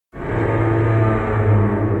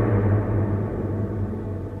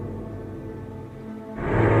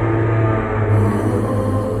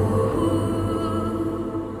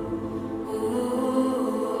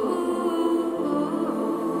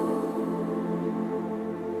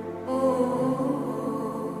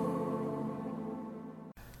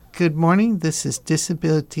Good morning. This is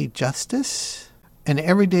Disability Justice, an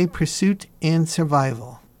everyday pursuit and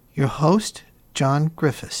survival. Your host, John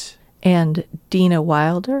Griffiths. And Dina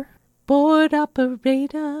Wilder, board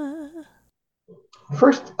operator.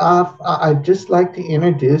 First off, I'd just like to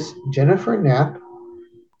introduce Jennifer Knapp,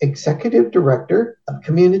 Executive Director of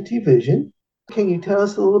Community Vision. Can you tell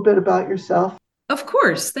us a little bit about yourself? Of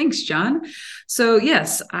course. Thanks, John. So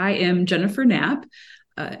yes, I am Jennifer Knapp.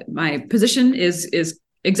 My position is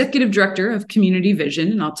Executive Director of Community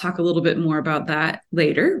Vision, and I'll talk a little bit more about that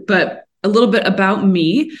later. But a little bit about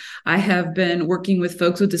me. I have been working with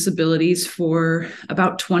folks with disabilities for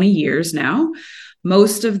about 20 years now.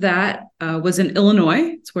 Most of that was in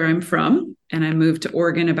Illinois. It's where I'm from. And I moved to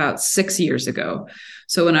Oregon about 6 years ago.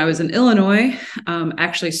 So when I was in Illinois,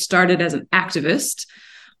 actually started as an activist,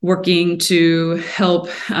 working to help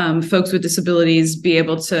folks with disabilities be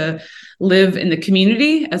able to live in the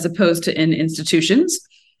community as opposed to in institutions.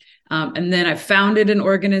 And then I founded an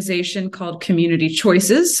organization called Community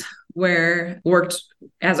Choices, where I worked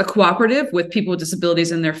as a cooperative with people with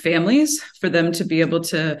disabilities and their families for them to be able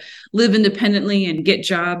to live independently and get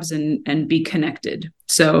jobs and be connected.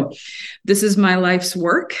 So this is my life's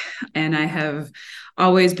work, and I have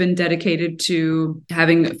always been dedicated to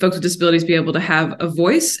having folks with disabilities be able to have a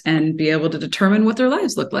voice and be able to determine what their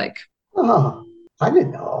lives look like. Oh, I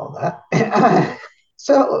didn't know all that.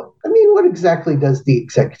 So, what exactly does the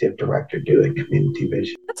executive director do at Community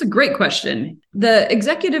Vision? That's a great question. The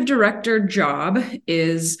executive director job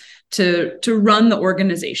is to run the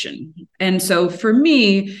organization. And so for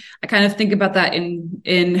me, I kind of think about that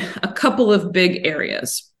in a couple of big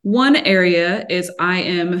areas. One area is I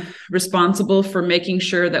am responsible for making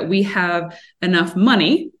sure that we have enough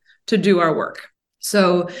money to do our work.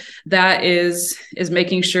 So that is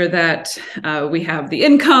making sure that we have the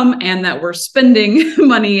income and that we're spending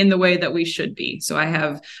money in the way that we should be. So I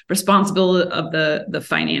have responsibility of the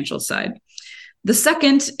financial side. The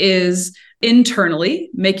second is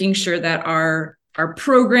internally making sure that our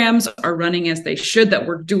programs are running as they should, that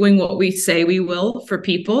we're doing what we say we will for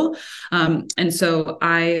people. And so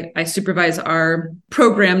I supervise our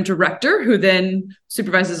program director, who then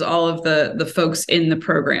supervises all of the folks in the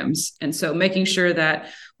programs. And so making sure that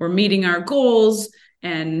we're meeting our goals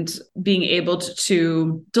and being able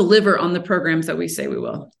to deliver on the programs that we say we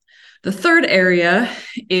will. The third area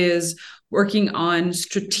is working on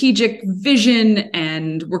strategic vision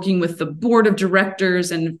and working with the board of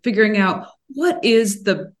directors and figuring out what is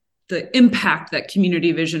the impact that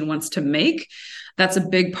Community Vision wants to make. That's a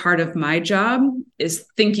big part of my job, is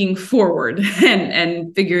thinking forward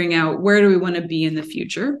and figuring out where do we want to be in the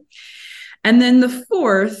future. And then the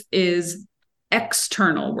fourth is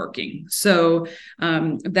external working. So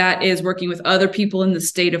that is working with other people in the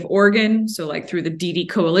state of Oregon. So like through the DD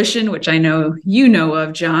Coalition, which I know you know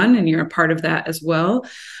of, John, and you're a part of that as well.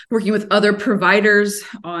 Working with other providers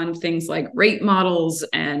on things like rate models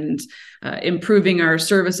and improving our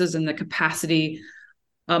services and the capacity.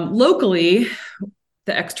 Locally,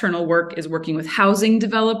 the external work is working with housing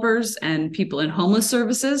developers and people in homeless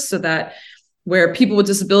services, so that where people with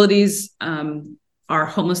disabilities are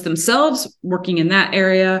homeless themselves, working in that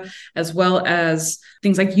area, as well as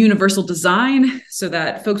things like universal design, so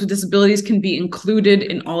that folks with disabilities can be included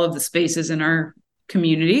in all of the spaces in our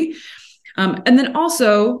community. And then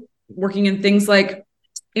also working in things like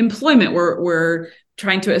employment, where we're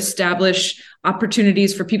trying to establish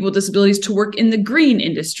opportunities for people with disabilities to work in the green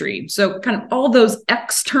industry. So kind of all those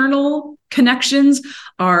external connections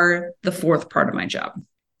are the fourth part of my job.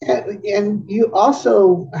 And you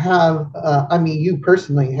also have, you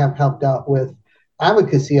personally have helped out with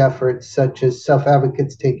advocacy efforts such as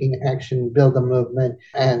Self-Advocates Taking Action, Build a Movement,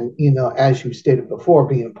 and, as you stated before,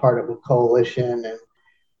 being a part of a coalition.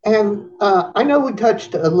 And I know we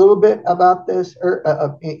touched a little bit about this,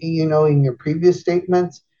 in your previous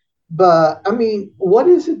statements, but what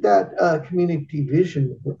is it that Community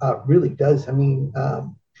Vision really does?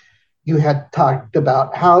 You had talked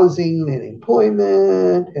about housing and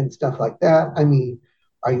employment and stuff like that.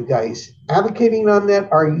 Are you guys advocating on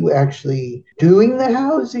that? Are you actually doing the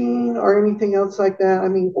housing or anything else like that?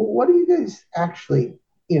 What do you guys actually,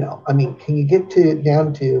 can you get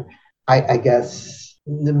down to, I guess,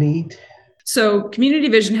 the meat? So Community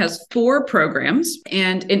Vision has 4 programs,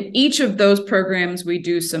 and in each of those programs, we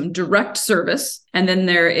do some direct service. And then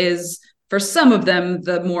there is, for some of them,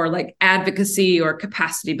 the more like advocacy or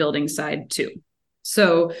capacity building side too.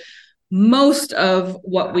 So most of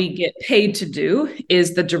what we get paid to do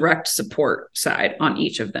is the direct support side on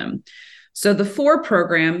each of them. So the 4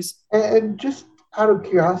 programs. And just out of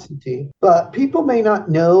curiosity, but people may not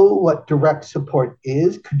know what direct support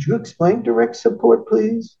is. Could you explain direct support,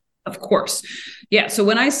 please? Of course. Yeah. So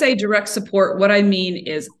when I say direct support, what I mean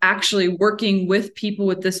is actually working with people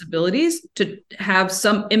with disabilities to have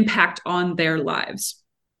some impact on their lives.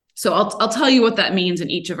 So I'll tell you what that means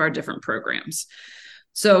in each of our different programs.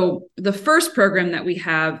 So the first program that we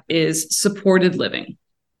have is supported living.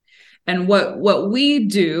 And what we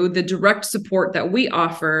do, the direct support that we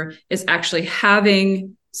offer, is actually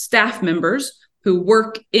having staff members who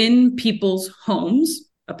work in people's homes,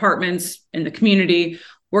 apartments, in the community,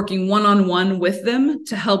 working one-on-one with them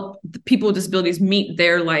to help the people with disabilities meet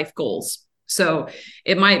their life goals. So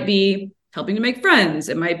it might be helping to make friends.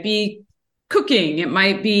 It might be cooking. It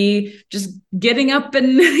might be just getting up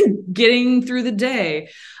and getting through the day.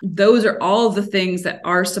 Those are all the things that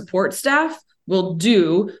our support staff will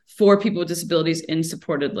do for people with disabilities in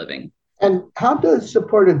supported living. And how does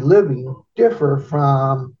supported living differ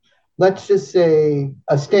from, let's just say,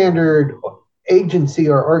 a standard agency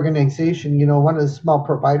or organization, one of the small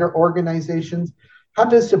provider organizations? How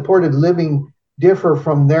does supported living differ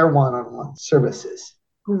from their one-on-one services?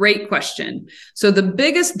 Great question. So the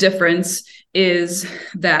biggest difference is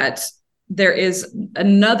that there is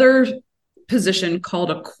another position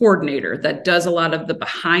called a coordinator that does a lot of the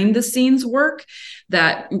behind the scenes work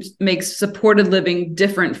that makes supported living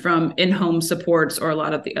different from in-home supports or a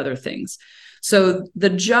lot of the other things. So the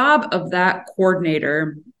job of that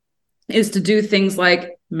coordinator is to do things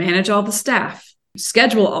like manage all the staff,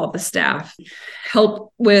 schedule all the staff,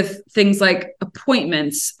 help with things like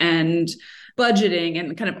appointments and budgeting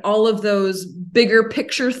and kind of all of those bigger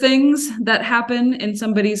picture things that happen in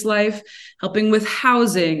somebody's life, helping with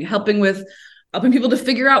housing, helping people to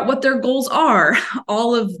figure out what their goals are.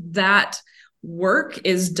 All of that work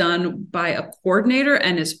is done by a coordinator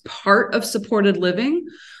and is part of supported living,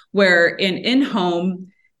 where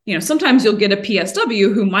in-home, sometimes you'll get a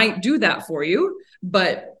PSW who might do that for you,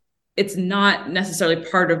 but it's not necessarily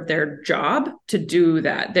part of their job to do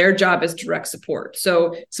that. Their job is direct support.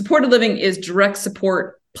 So supported living is direct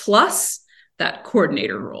support plus that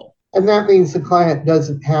coordinator role. And that means the client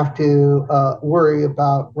doesn't have to worry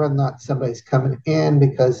about whether or not somebody's coming in,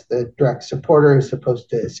 because the direct supporter is supposed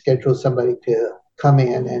to schedule somebody to come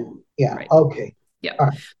in and Right. Okay. Yeah.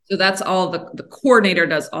 Right. So that's all the coordinator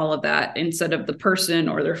does all of that instead of the person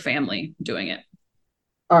or their family doing it.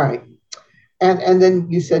 All right. And then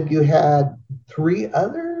you said you had 3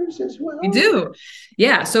 others as well? We do.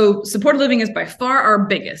 Yeah. So supported living is by far our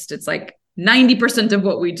biggest. It's like 90% of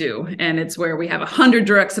what we do. And it's where we have 100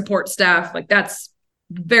 direct support staff. Like that's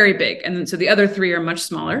very big. And then so the other 3 are much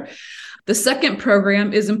smaller. The second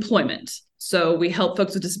program is employment. So we help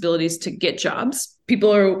folks with disabilities to get jobs. We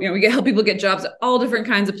help people get jobs at all different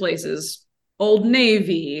kinds of places. Old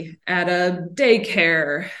Navy, at a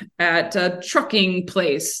daycare, at a trucking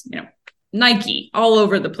place, Nike, all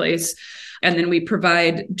over the place. And then we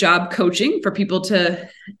provide job coaching for people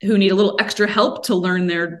who need a little extra help to learn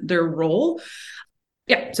their role.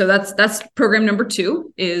 Yeah, so that's program number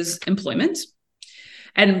 2 is employment.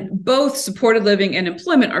 And both supported living and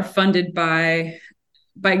employment are funded by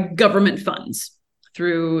government funds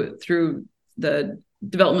through the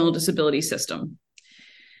developmental disability system.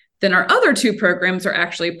 Then our other 2 programs are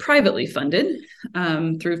actually privately funded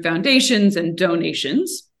through foundations and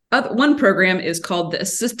donations. One program is called the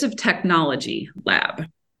Assistive Technology Lab.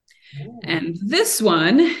 And this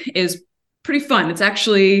one is pretty fun. It's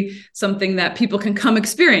actually something that people can come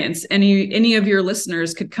experience. Any of your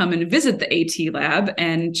listeners could come and visit the AT Lab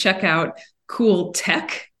and check out cool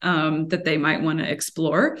tech that they might want to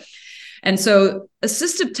explore. And so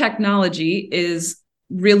assistive technology is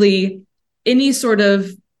really any sort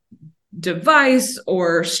of device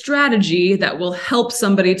or strategy that will help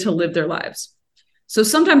somebody to live their lives. So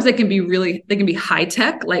sometimes they can be high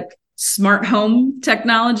tech, like smart home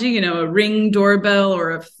technology, a Ring doorbell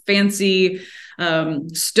or a fancy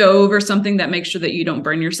stove or something that makes sure that you don't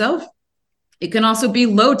burn yourself. It can also be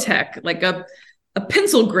low tech, like a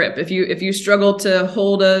pencil grip. If you struggle to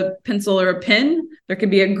hold a pencil or a pen, there can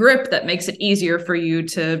be a grip that makes it easier for you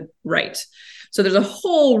to write. So there's a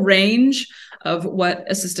whole range of what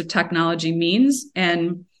assistive technology means.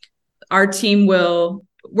 And our team will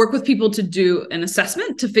work with people to do an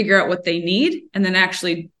assessment to figure out what they need, and then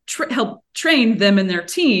actually help train them and their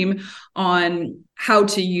team on how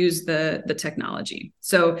to use the technology.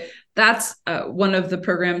 So that's one of the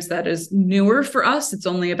programs that is newer for us. It's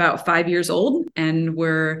only about 5 years old, and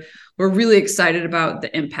we're really excited about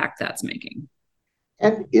the impact that's making.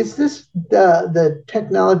 And is this the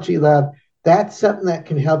technology lab? That's something that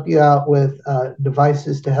can help you out with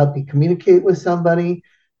devices to help you communicate with somebody.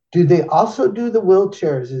 Do they also do the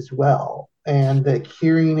wheelchairs as well, and the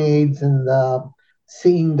hearing aids and the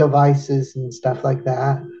seeing devices and stuff like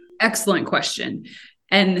that? Excellent question.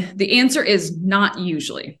 And the answer is not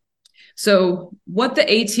usually. So what the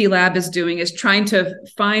AT Lab is doing is trying to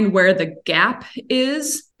find where the gap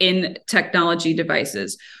is in technology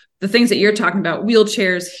devices. The things that you're talking about,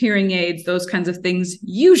 wheelchairs, hearing aids, those kinds of things,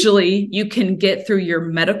 usually you can get through your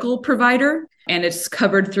medical provider and it's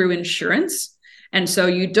covered through insurance. And so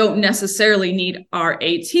you don't necessarily need our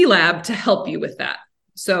AT Lab to help you with that.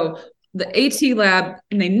 So the AT Lab,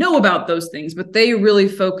 and they know about those things, but they really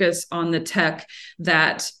focus on the tech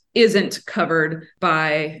that isn't covered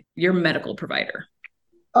by your medical provider.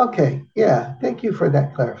 Okay. Yeah. Thank you for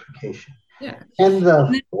that clarification. Yeah. And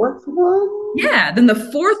the fourth one? Yeah. Then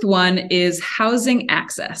the fourth one is housing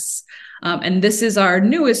access. And this is our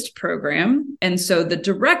newest program. And so the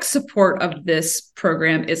direct support of this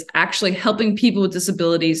program is actually helping people with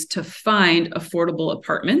disabilities to find affordable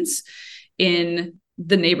apartments in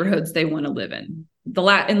the neighborhoods they want to live in. In the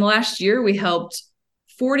last year, we helped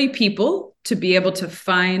 40 people to be able to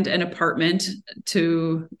find an apartment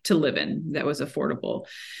to live in that was affordable.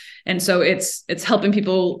 And so it's helping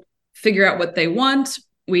people figure out what they want.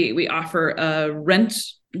 We offer a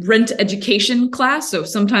rent education class. So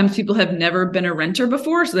sometimes people have never been a renter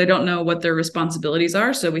before, so they don't know what their responsibilities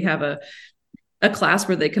are. So we have a class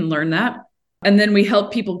where they can learn that. And then we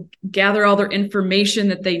help people gather all their information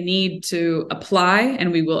that they need to apply,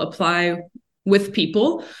 and we will apply with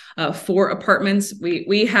people for apartments.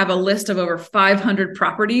 We have a list of over 500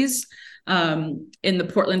 properties in the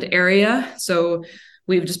Portland area. So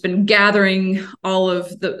we've just been gathering all of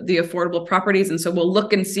the affordable properties. And so we'll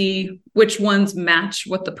look and see which ones match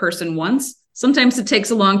what the person wants. Sometimes it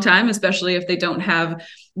takes a long time, especially if they don't have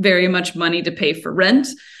very much money to pay for rent.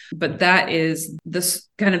 But that is this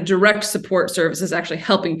kind of direct support service is actually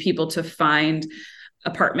helping people to find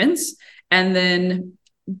apartments. And then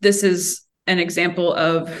this is an example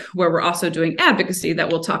of where we're also doing advocacy that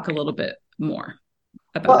we'll talk a little bit more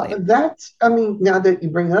about. Well, now that you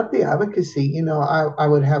bring up the advocacy, I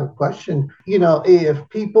would have a question. If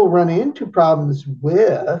people run into problems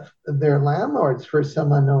with their landlords for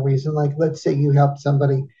some unknown reason, like let's say you help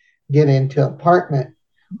somebody get into an apartment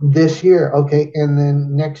this year, okay, and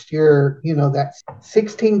then next year, that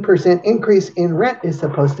 16% increase in rent is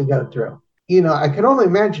supposed to go through. I can only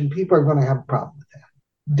imagine people are going to have a problem with that.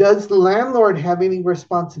 Does the landlord have any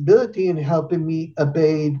responsibility in helping me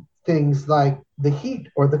abate things like the heat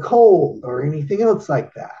or the cold or anything else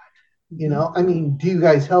like that? Do you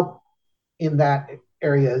guys help in that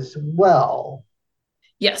area as well?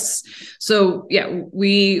 Yes. So yeah,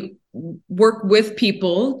 we work with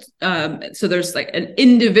people. So there's like an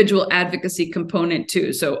individual advocacy component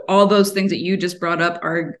too. So all those things that you just brought up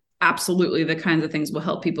are absolutely the kinds of things we'll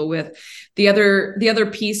help people with. The other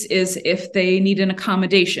piece is if they need an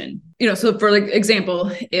accommodation, so for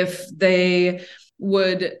example, if they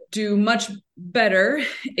would do much better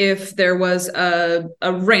if there was a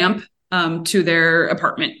ramp to their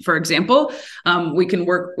apartment, for example,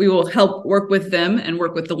 we will help work with them and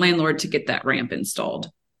work with the landlord to get that ramp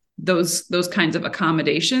installed. Those kinds of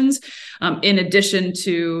accommodations, in addition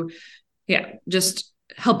to, just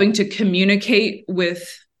helping to communicate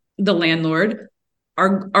with the landlord.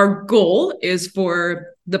 Our goal is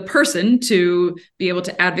for the person to be able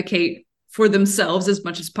to advocate for themselves as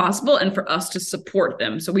much as possible and for us to support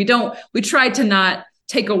them. So we try to not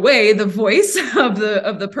take away the voice of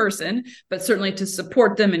the person, but certainly to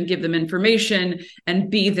support them and give them information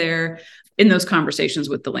and be there in those conversations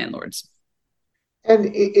with the landlords.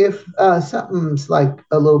 And if something's like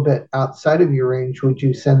a little bit outside of your range, would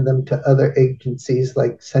you send them to other agencies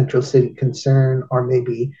like Central City Concern or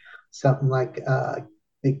maybe something like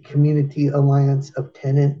the Community Alliance of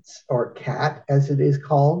Tenants, or CAT as it is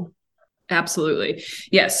called? Absolutely.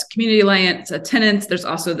 Yes. Community Alliance of Tenants. There's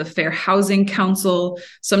also the Fair Housing Council,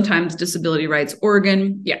 sometimes Disability Rights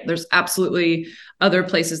Oregon. Yeah, there's absolutely other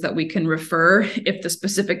places that we can refer if the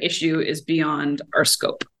specific issue is beyond our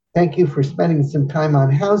scope. Thank you for spending some time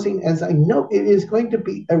on housing, as I know it is going to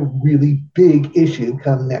be a really big issue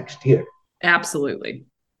come next year. Absolutely.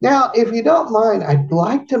 Now, if you don't mind, I'd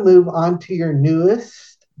like to move on to your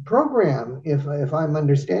newest program. If I'm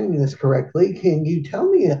understanding this correctly, can you tell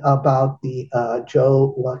me about the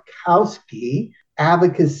Joe Wachowski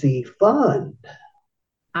Advocacy Fund?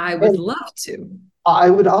 I would love to. I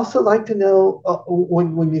would also like to know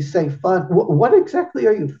when you say fund, what exactly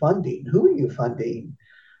are you funding? Who are you funding?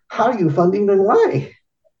 How are you funding and why?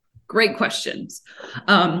 Great questions.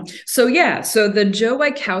 So the Joe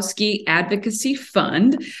Wachowski Advocacy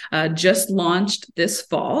Fund just launched this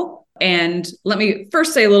fall. And let me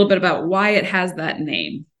first say a little bit about why it has that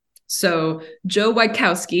name. So Joe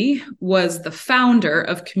Wykowski was the founder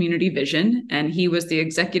of Community Vision, and he was the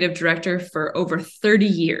executive director for over 30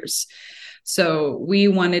 years. So we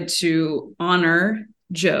wanted to honor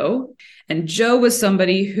Joe. And Joe was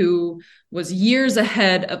somebody who was years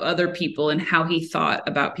ahead of other people in how he thought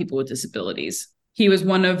about people with disabilities. He was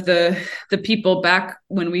one of the people back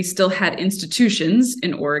when we still had institutions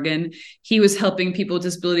in Oregon. He was helping people with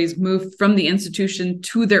disabilities move from the institution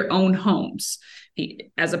to their own homes,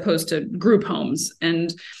 as opposed to group homes.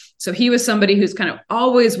 And so he was somebody who's kind of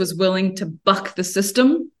always was willing to buck the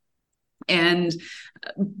system and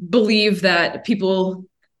believe that people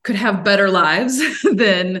could have better lives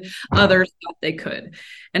than others thought they could.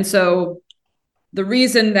 And so the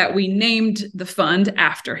reason that we named the fund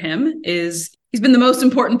after him is he's been the most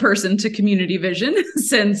important person to Community Vision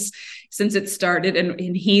since it started,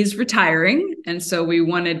 and he's retiring. And so we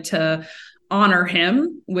wanted to honor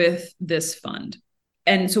him with this fund.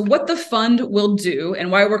 And so what the fund will do,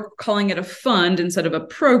 and why we're calling it a fund instead of a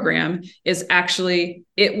program, is actually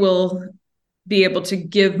it will be able to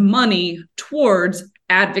give money towards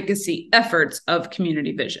advocacy efforts of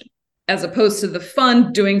Community Vision. As opposed to the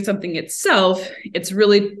fund doing something itself, it's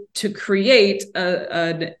really to create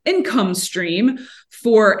an income stream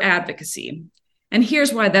for advocacy. And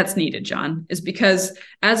here's why that's needed, John, is because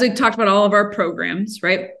as I talked about all of our programs,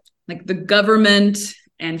 right, like the government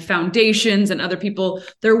and foundations and other people,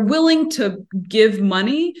 they're willing to give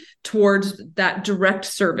money towards that direct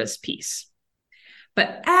service piece.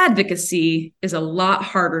 But advocacy is a lot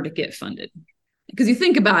harder to get funded. Because you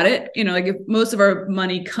think about it, like if most of our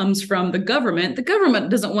money comes from the government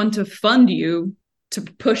doesn't want to fund you to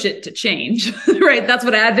push it to change, right? That's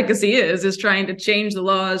what advocacy is trying to change the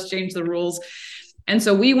laws, change the rules. And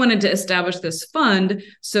so we wanted to establish this fund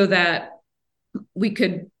so that we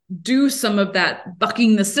could do some of that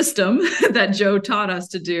bucking the system that Joe taught us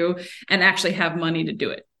to do and actually have money to do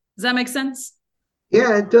it. Does that make sense?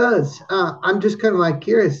 Yeah, it does. I'm just kind of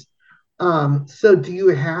curious. So do you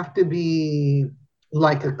have to be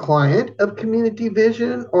like a client of Community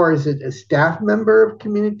Vision, or is it a staff member of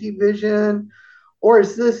Community Vision, or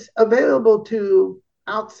is this available to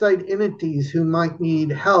outside entities who might need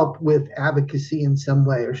help with advocacy in some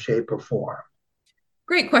way or shape or form?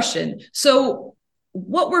 Great question. So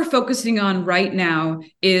what we're focusing on right now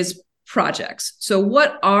is projects. So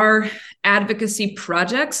what are advocacy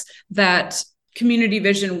projects that Community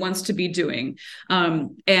Vision wants to be doing?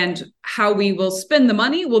 And how we will spend the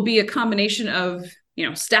money will be a combination of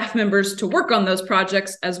staff members to work on those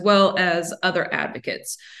projects as well as other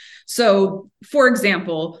advocates. So, for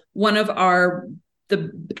example,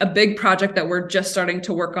 a big project that we're just starting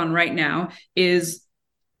to work on right now is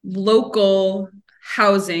local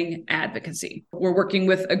housing advocacy. We're working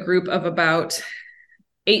with a group of about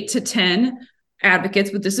 8 to 10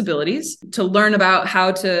 advocates with disabilities to learn about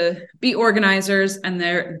how to be organizers, and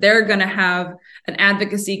they're going to have an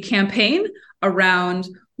advocacy campaign around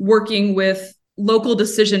working with local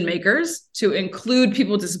decision makers to include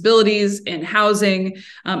people with disabilities in housing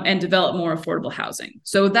and develop more affordable housing.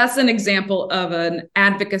 So that's an example of an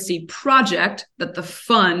advocacy project that the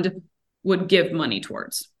fund would give money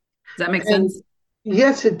towards. Does that make sense?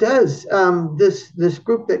 Yes, it does. This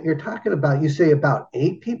group that you're talking about, you say about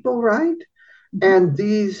 8 people, right? Mm-hmm. And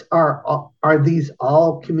these are these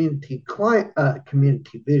all Community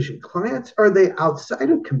Vision clients? Or are they outside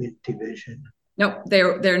of Community Vision? No,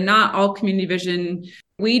 they're not all Community Vision.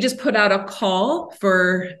 We just put out a call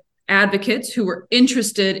for advocates who were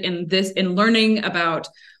interested in learning about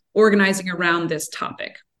organizing around this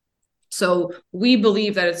topic. So we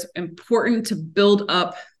believe that it's important to build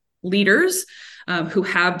up leaders who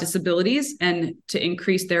have disabilities and to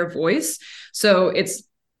increase their voice. So it's,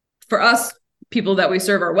 for us, people that we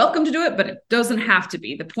serve are welcome to do it, but it doesn't have to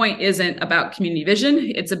be. The point isn't about Community Vision.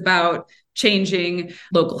 It's about changing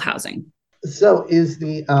local housing. So is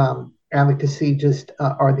the advocacy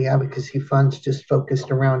are the advocacy funds just focused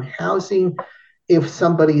around housing? If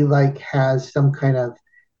somebody has some kind of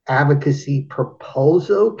advocacy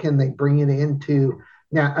proposal, can they bring it into?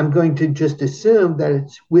 Now, I'm going to just assume that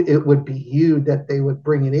it would be you that they would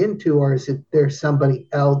bring it into, or is it there's somebody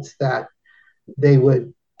else that they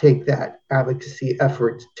would take that advocacy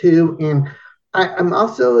effort to? And I'm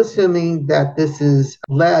also assuming that this is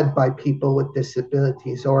led by people with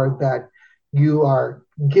disabilities, or that you are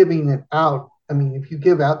giving it out. I mean, if you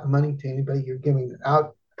give out the money to anybody, you're giving it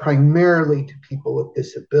out primarily to people with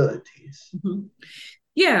disabilities. Mm-hmm.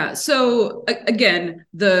 Yeah. So again,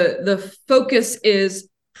 the focus is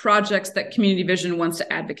projects that Community Vision wants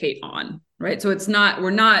to advocate on, right? So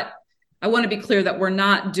we're not I want to be clear that we're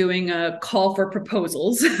not doing a call for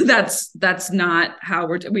proposals. That's not how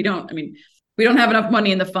we don't have enough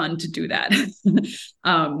money in the fund to do that.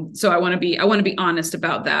 So I want to be honest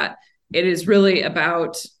about that. It is really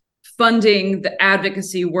about funding the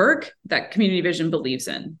advocacy work that Community Vision believes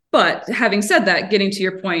in. But having said that, getting to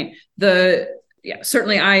your point,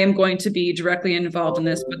 certainly I am going to be directly involved in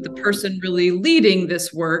this, but the person really leading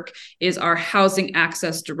this work is our housing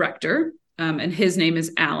access director, and his name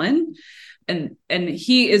is Alan. And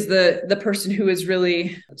he is the person who is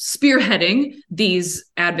really spearheading these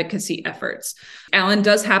advocacy efforts. Alan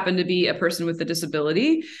does happen to be a person with a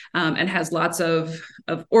disability, and has lots of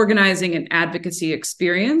organizing and advocacy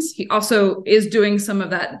experience. He also is doing some of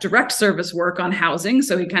that direct service work on housing,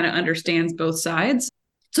 so he kind of understands both sides.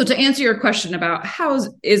 So to answer your question about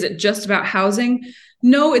is it just about housing?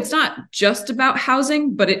 No, it's not just about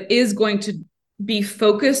housing, but it is going to be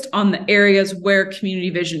focused on the areas where Community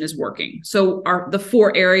Vision is working. So the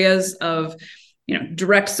 4 areas of,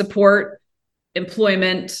 direct support,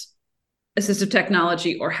 employment, assistive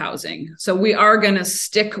technology, or housing. So we are going to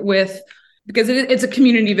stick with, because it's a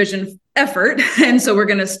Community Vision effort, and so we're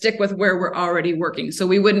going to stick with where we're already working. So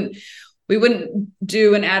we wouldn't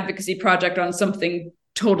do an advocacy project on something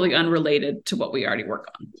totally unrelated to what we already work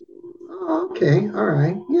on. Oh, okay. All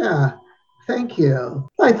right. Yeah. Thank you.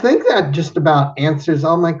 I think that just about answers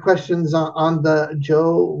all my questions on the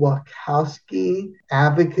Joe Wachowski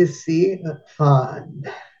Advocacy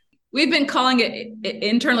Fund. We've been calling it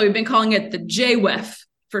internally, the JWEF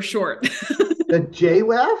for short. The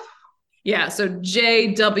JWEF? Yeah, so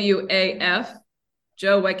JWAF,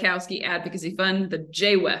 Joe Wachowski Advocacy Fund, the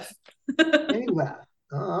JWEF. JWEF.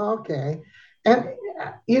 Oh, okay. And,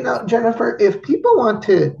 Jennifer, if people want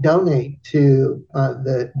to donate to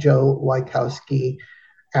the Joe Wachowski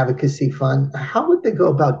Advocacy Fund, how would they go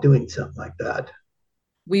about doing something like that?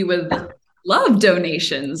 We would love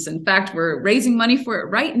donations. In fact, we're raising money for it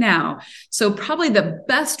right now. So probably the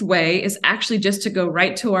best way is actually just to go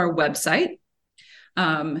right to our website.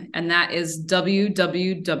 And that is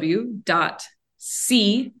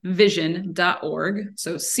www.cvision.org.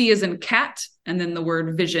 So C as in cat, and then the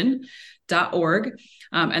word vision.org.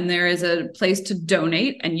 And there is a place to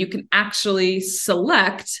donate, and you can actually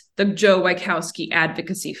select the Joe Wachowski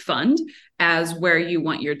Advocacy Fund as where you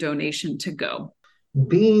want your donation to go.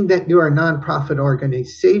 Being that you're a nonprofit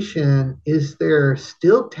organization, is there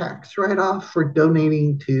still tax write-off for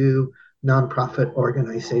donating to nonprofit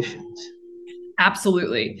organizations?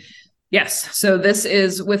 Absolutely. Yes. So this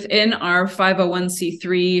is within our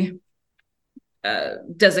 501c3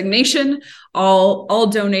 designation. All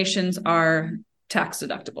donations are tax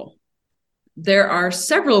deductible. There are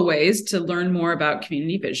several ways to learn more about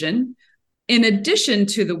Community Vision. In addition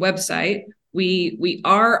to the website, we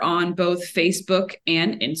are on both Facebook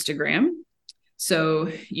and Instagram.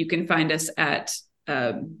 So you can find us at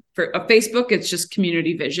for Facebook, it's just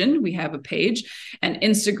Community Vision. We have a page, and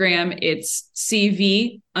Instagram, it's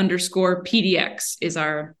CV_PDX is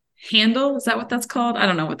our handle. Is that what that's called? I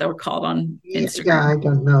don't know what they were called on Instagram. Yeah, I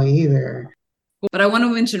don't know either. But I want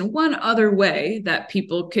to mention one other way that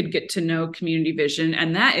people could get to know Community Vision,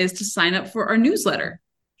 and that is to sign up for our newsletter.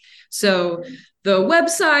 So the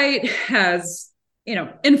website has,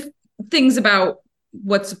 things about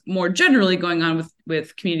what's more generally going on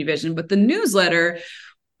with Community Vision, but the newsletter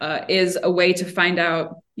is a way to find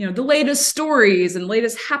out, the latest stories and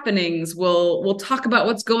latest happenings. We'll talk about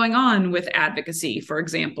what's going on with advocacy, for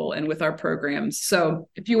example, and with our programs. So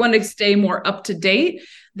if you want to stay more up to date,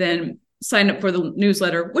 then sign up for the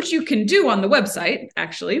newsletter, which you can do on the website,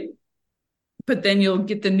 actually. But then you'll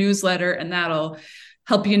get the newsletter, and that'll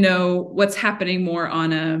help you know what's happening more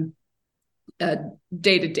on a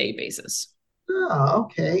day-to-day basis. Oh,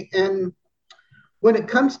 okay. And when it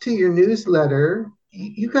comes to your newsletter,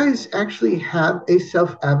 you guys actually have a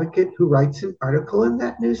self-advocate who writes an article in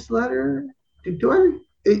that newsletter?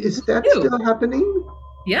 Is that still happening?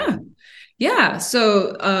 Yeah.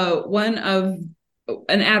 So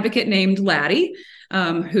an advocate named Laddie,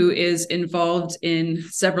 who is involved in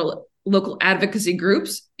several local advocacy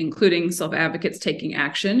groups, including Self-Advocates Taking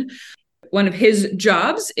Action. One of his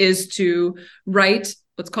jobs is to write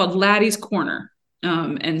what's called Laddie's Corner.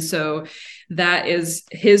 And so that is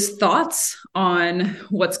his thoughts on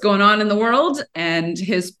what's going on in the world and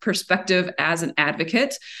his perspective as an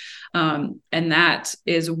advocate. And that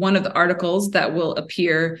is one of the articles that will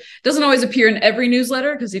appear. Doesn't always appear in every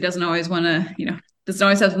newsletter because he doesn't always want to, doesn't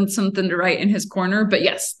always have something to write in his corner. But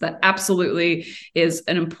yes, that absolutely is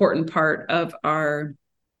an important part of our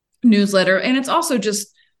newsletter. And it's also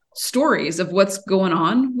just stories of what's going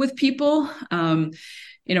on with people.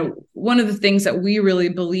 One of the things that we really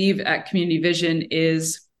believe at Community Vision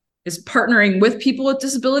is partnering with people with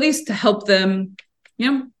disabilities to help them,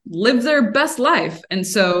 live their best life. And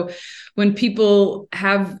so when people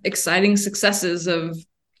have exciting successes of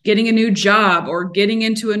getting a new job or getting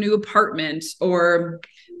into a new apartment or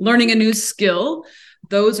learning a new skill,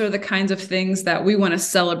 those are the kinds of things that we want to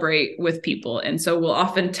celebrate with people. And so we'll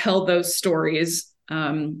often tell those stories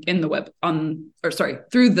through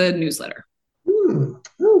the newsletter.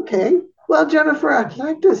 Okay. Well, Jennifer, I'd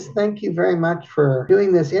like to thank you very much for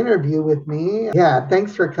doing this interview with me. Yeah,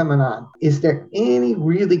 thanks for coming on. Is there any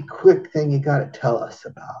really quick thing you got to tell us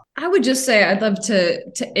about? I would just say I'd love to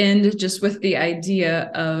end just with the idea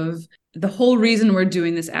of the whole reason we're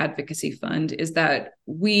doing this advocacy fund is that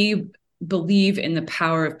we believe in the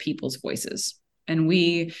power of people's voices. And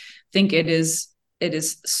we think it is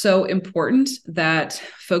so important that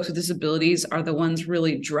folks with disabilities are the ones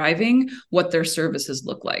really driving what their services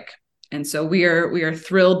look like. And so we are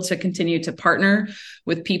thrilled to continue to partner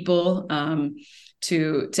with people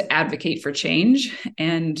to advocate for change,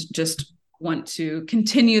 and just want to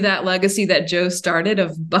continue that legacy that Joe started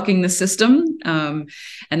of bucking the system, and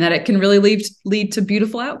that it can really lead to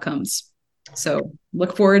beautiful outcomes. So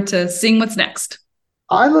look forward to seeing what's next.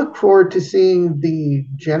 I look forward to seeing the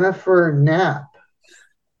Jennifer Knapp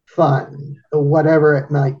Fund, whatever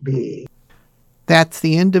it might be. That's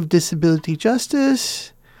the end of Disability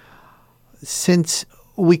Justice. Since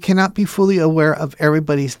we cannot be fully aware of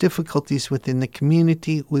everybody's difficulties within the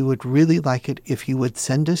community, we would really like it if you would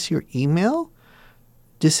send us your email,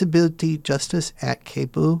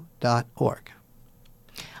 disabilityjustice@kbu.org.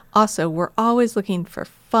 Also, we're always looking for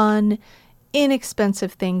fun,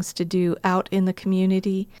 inexpensive things to do out in the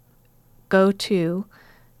community. Go to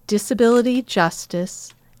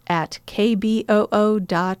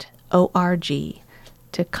disabilityjustice@kboo.org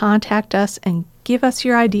to contact us and give us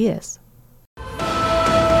your ideas.